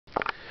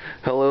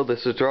Hello,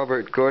 this is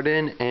Robert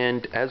Gordon,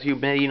 and as you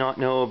may not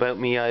know about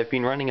me, I've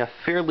been running a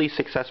fairly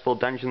successful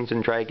Dungeons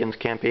 & Dragons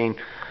campaign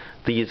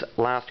these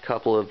last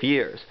couple of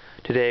years.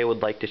 Today I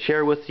would like to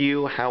share with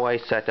you how I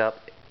set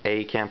up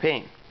a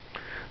campaign.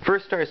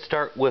 First, I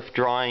start with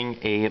drawing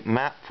a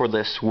map for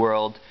this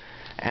world,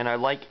 and I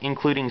like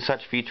including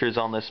such features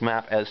on this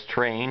map as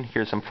terrain.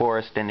 Here's some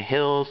forest and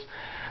hills,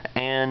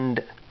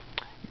 and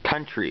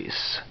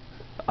countries.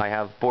 I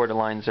have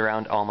borderlines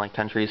around all my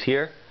countries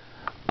here.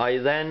 I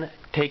then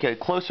take a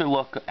closer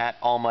look at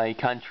all my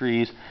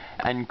countries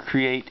and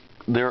create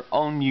their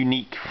own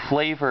unique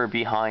flavor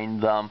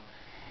behind them,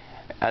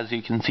 as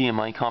you can see in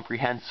my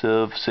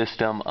comprehensive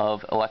system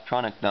of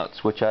electronic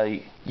notes, which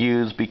I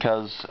use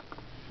because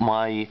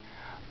my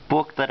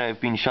book that I've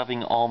been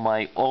shoving all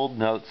my old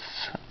notes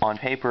on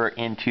paper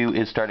into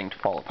is starting to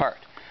fall apart.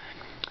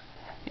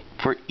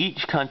 For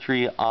each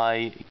country,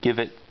 I give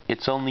it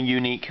its own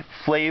unique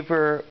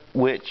flavor,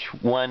 which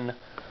when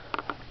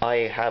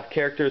I have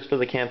characters for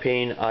the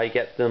campaign, I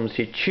get them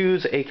to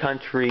choose a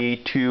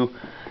country to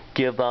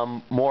give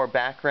them more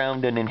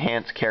background and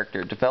enhance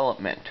character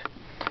development.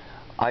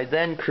 I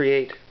then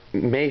create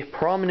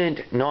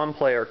prominent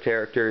non-player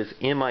characters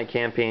in my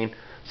campaign,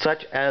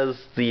 such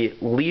as the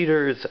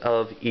leaders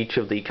of each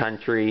of the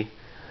country,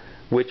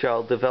 which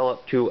I'll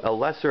develop to a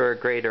lesser or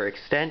greater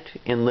extent.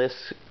 In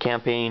this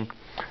campaign,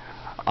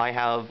 I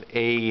have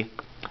a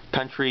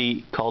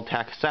country called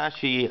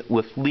Takasashi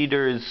with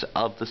leaders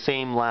of the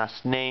same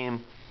last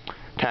name,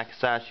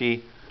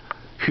 Takasashi,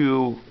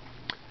 who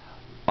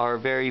are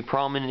very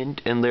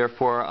prominent, and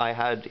therefore I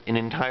had an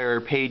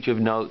entire page of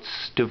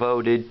notes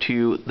devoted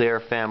to their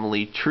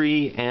family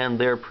tree and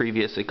their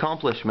previous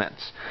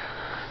accomplishments.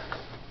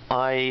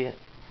 I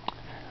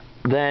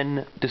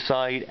then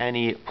decide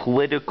any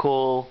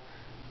political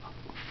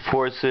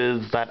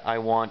forces that I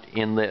want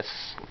in this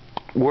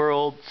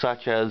world,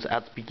 such as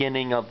at the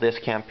beginning of this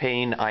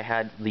campaign I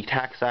had the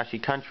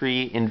Takasashi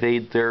country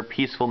invade their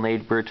peaceful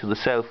neighbor to the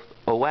south,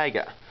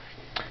 Owaga.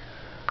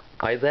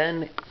 I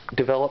then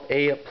develop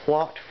a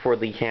plot for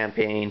the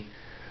campaign,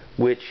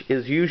 which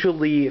is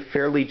usually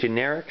fairly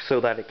generic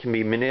so that it can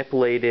be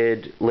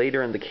manipulated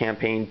later in the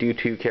campaign due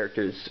to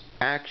characters'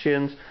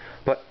 actions,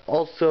 but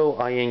also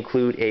I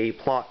include a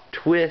plot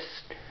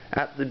twist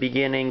at the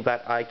beginning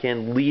that I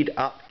can lead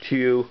up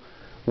to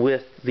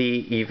with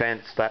the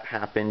events that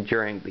happen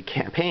during the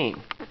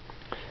campaign.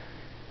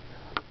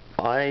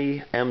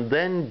 I am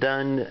then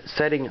done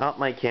setting up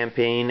my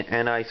campaign,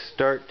 and I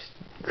start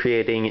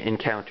creating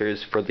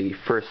encounters for the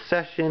first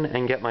session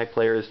and get my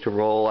players to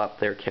roll up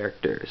their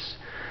characters.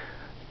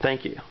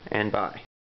 Thank you, and bye.